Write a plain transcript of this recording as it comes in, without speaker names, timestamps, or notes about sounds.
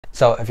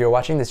So if you're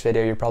watching this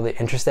video, you're probably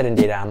interested in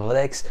data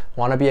analytics,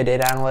 want to be a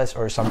data analyst,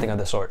 or something of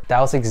the sort. That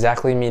was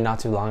exactly me not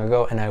too long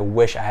ago, and I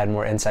wish I had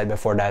more insight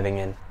before diving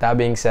in. That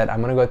being said,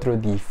 I'm going to go through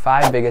the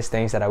 5 biggest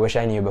things that I wish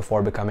I knew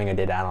before becoming a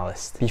data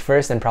analyst. The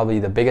first and probably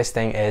the biggest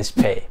thing is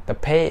pay. The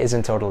pay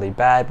isn't totally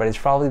bad, but it's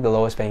probably the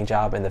lowest paying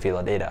job in the field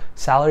of data.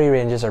 Salary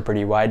ranges are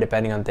pretty wide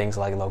depending on things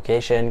like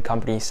location,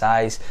 company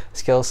size,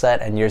 skill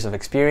set, and years of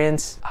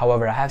experience.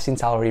 However, I have seen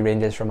salary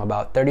ranges from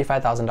about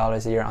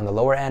 $35,000 a year on the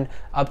lower end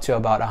up to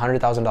about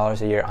 $100,000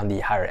 a year on the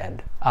higher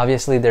end.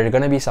 Obviously, there are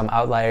going to be some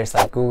outliers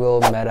like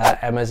Google, Meta,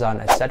 Amazon,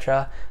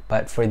 etc.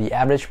 But for the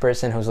average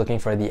person who's looking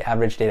for the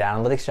average data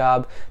analytics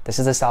job, this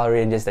is the salary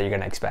ranges that you're going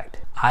to expect.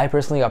 I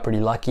personally got pretty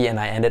lucky and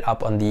I ended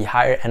up on the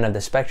higher end of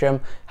the spectrum.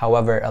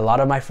 However, a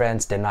lot of my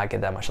friends did not get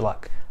that much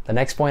luck. The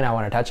next point I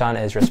want to touch on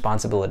is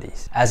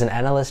responsibilities. As an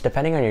analyst,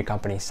 depending on your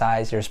company's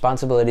size, your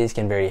responsibilities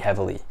can vary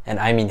heavily, and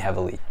I mean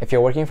heavily. If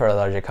you're working for a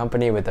larger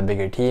company with a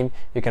bigger team,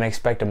 you can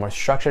expect a more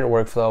structured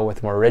workflow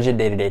with more rigid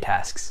day-to-day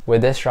tasks.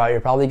 With this route,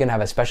 you're probably going to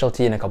have a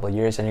specialty in a couple of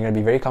years, and you're going to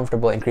be very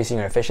comfortable increasing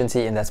your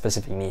efficiency in that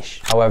specific niche.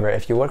 However,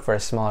 if you work for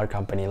a smaller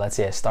company, let's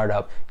say a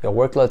startup, your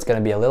workload's going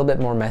to be a little bit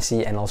more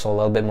messy and also a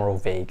little bit more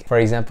vague. For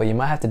example, you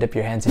might have to dip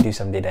your hands to do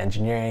some data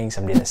engineering,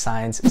 some data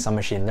science, some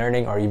machine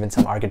learning, or even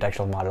some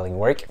architectural modeling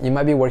work. You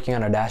might be working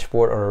on a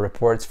dashboard or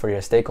reports for your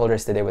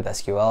stakeholders today with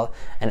SQL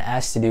and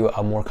asked to do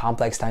a more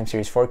complex time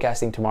series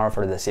forecasting tomorrow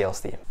for the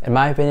sales team. In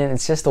my opinion,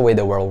 it's just the way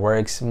the world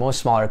works. Most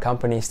smaller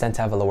companies tend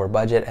to have a lower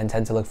budget and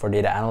tend to look for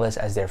data analysts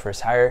as their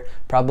first hire,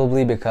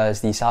 probably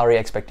because the salary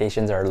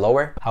expectations are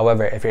lower.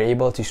 However, if you're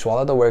able to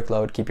swallow the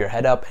workload, keep your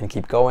head up, and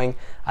keep going,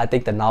 I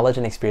think the knowledge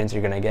and experience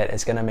you're going to get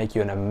is going to make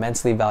you an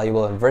immensely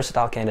valuable and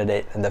versatile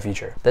candidate in the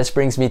future. This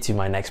brings me to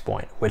my next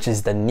point, which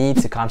is the need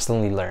to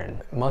constantly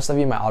learn. Most of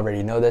you might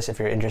already know this if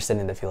you're interested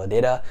in the field of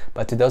data,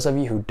 but to those of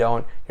you who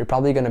don't, you're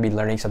probably going to be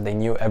learning something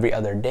new every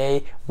other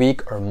day,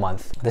 week, or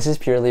month. This is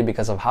purely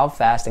because of how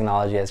fast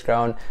technology has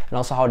grown and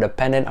also how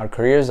dependent our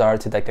careers are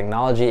to the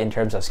technology in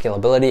terms of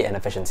scalability and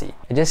efficiency.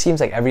 It just seems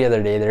like every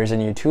other day there's a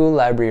new tool,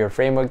 library, or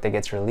framework that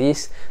gets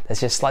released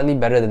that's just slightly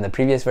better than the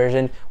previous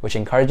version, which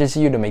encourages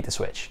you to make the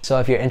switch. So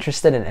if you're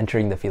interested in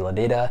entering the field of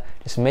data,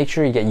 just make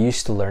sure you get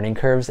used to learning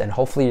curves and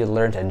hopefully you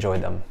learn to enjoy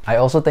them. I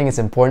also think it's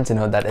important to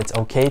note that it's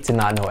okay to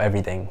not know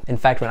everything. In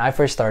fact, when I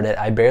first started,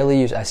 I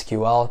barely used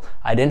SQL,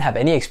 I didn't have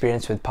any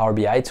experience with Power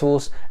BI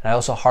tools, and I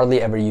also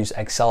hardly ever used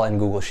Excel and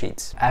Google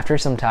Sheets. After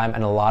some time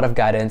and a lot of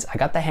guidance, I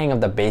got the hang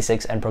of the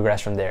basics and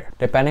progressed from there.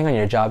 Depending on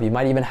your job, you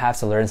might even have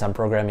to learn some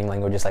programming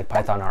languages like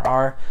Python or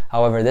R.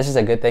 However, this is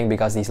a good thing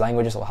because these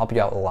languages will help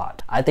you out a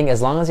lot. I think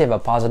as long as you have a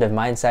positive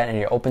mindset and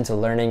you're open to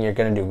learning, you're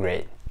going to do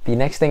great. The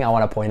next thing I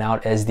want to point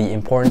out is the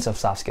importance of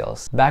soft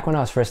skills. Back when I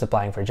was first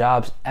applying for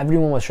jobs,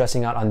 everyone was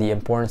stressing out on the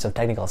importance of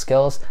technical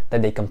skills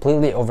that they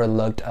completely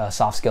overlooked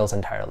soft skills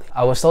entirely.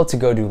 I was told to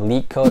go do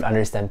leak code,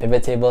 understand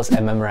pivot tables,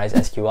 and memorize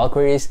SQL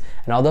queries,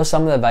 and although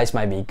some of the advice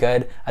might be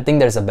good, I think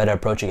there's a better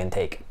approach you can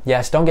take.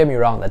 Yes, don't get me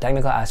wrong, the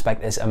technical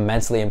aspect is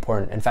immensely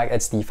important. In fact,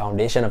 it's the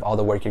foundation of all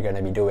the work you're going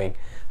to be doing.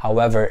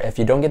 However, if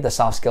you don't get the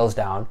soft skills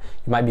down,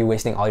 you might be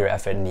wasting all your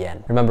effort in the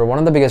end. Remember, one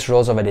of the biggest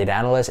roles of a data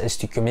analyst is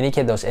to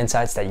communicate those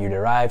insights that you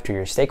derive to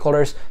your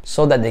stakeholders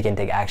so that they can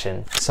take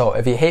action. So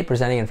if you hate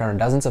presenting in front of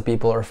dozens of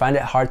people or find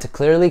it hard to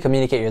clearly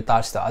communicate your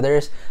thoughts to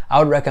others, I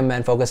would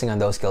recommend focusing on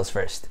those skills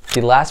first.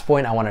 The last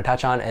point I want to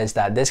touch on is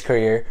that this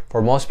career,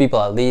 for most people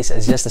at least,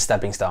 is just a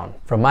stepping stone.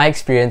 From my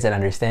experience and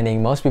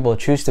understanding, most people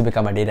choose to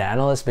become a data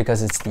analyst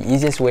because it's the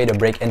easiest way to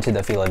break into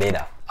the field of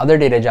data. Other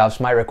data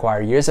jobs might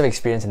require years of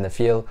experience in the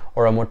field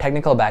or a more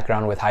technical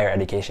background with higher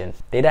education.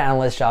 Data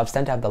analyst jobs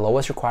tend to have the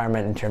lowest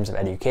requirement in terms of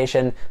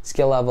education,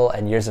 skill level,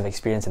 and years of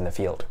experience in the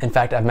field. In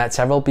fact, I've met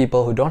several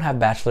people who don't have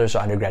bachelor's or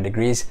undergrad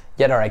degrees,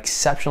 yet are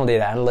exceptional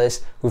data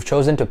analysts who've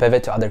chosen to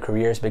pivot to other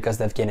careers because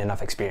they've gained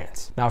enough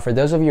experience. Now, for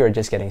those of you who are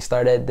just getting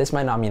started, this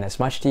might not mean as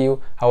much to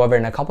you. However,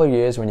 in a couple of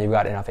years when you've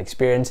got enough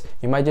experience,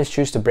 you might just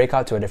choose to break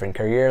out to a different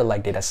career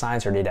like data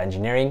science or data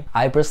engineering.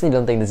 I personally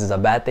don't think this is a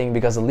bad thing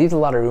because it leaves a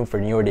lot of room for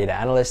newer data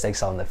analysts to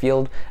excel in the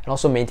field and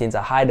also maintains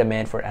a high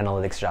demand for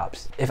analytics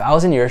jobs. If I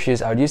was in your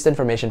shoes, I would use the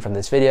information from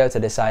this video to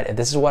decide if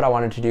this is what I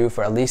wanted to do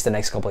for at least the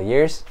next couple of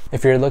years.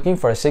 If you're looking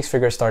for a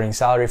 6-figure starting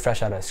salary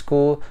fresh out of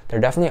school, there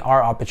definitely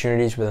are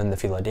opportunities within the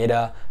field of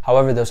data.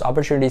 However, those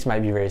opportunities might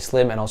be very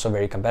slim and also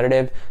very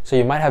competitive, so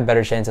you might have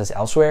better chances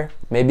elsewhere.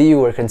 Maybe you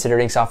were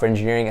considering software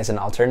engineering as an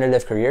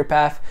alternative career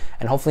path,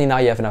 and hopefully now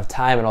you have enough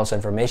time and also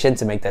information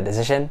to make that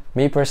decision.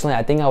 Me personally,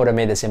 I think I would have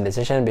made the same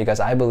decision because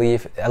I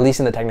believe, at least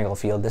in the technical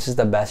field, this is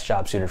the best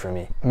job suited for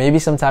me. Maybe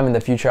sometime in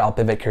the future I'll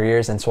pivot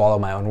careers and swallow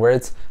my own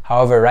words.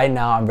 However, right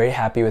now I'm very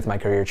happy with my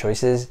career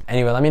choices.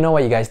 Anyway, let me know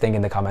what you guys think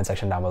in the comment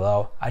section down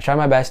below. I try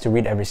my best to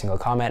read every single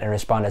comment and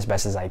respond as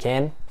best as I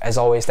can. As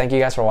always, thank you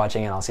guys for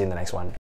watching and I'll see you in the next one.